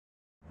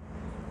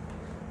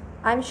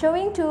I'm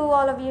showing to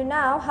all of you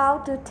now how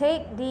to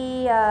take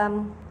the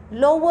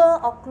lower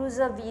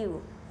occlusal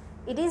view.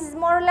 It is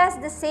more or less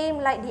the same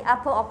like the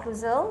upper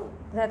occlusal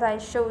that I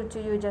showed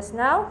to you just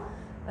now.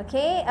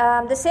 Okay,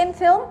 the same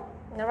film,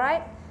 all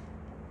right.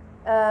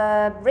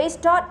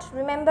 Raised dot,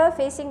 remember,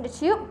 facing the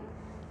tube.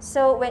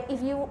 So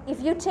if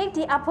you take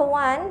the upper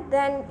one,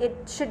 then it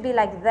should be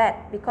like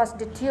that because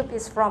the tube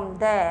is from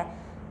there.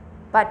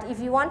 But if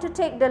you want to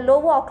take the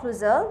lower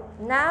occlusal,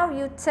 now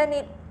you turn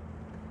it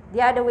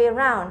the other way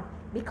around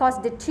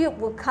because the tube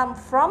will come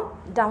from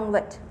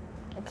downward.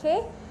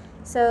 Okay,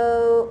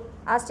 so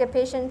ask your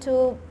patient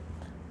to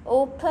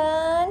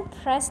open,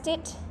 press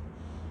it,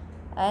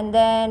 and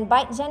then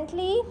bite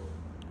gently,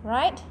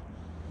 right?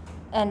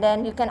 And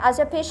then you can ask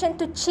your patient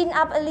to chin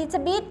up a little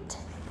bit.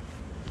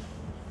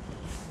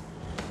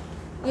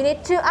 You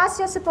need to ask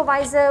your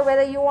supervisor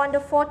whether you want the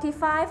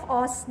 45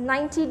 or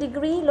 90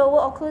 degree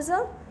lower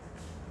occlusal.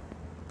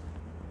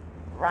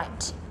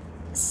 Right.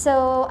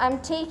 So I'm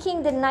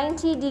taking the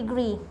 90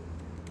 degree.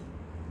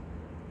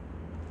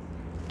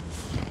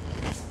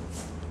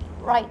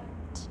 Right.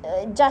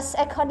 Just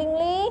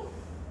accordingly.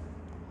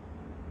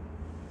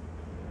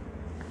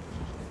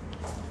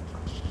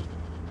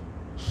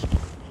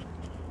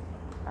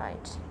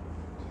 Right.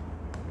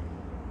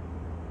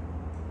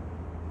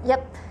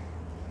 Yep.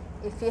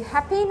 If you're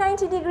happy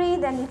 90 degree,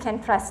 then you can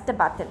press the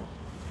button.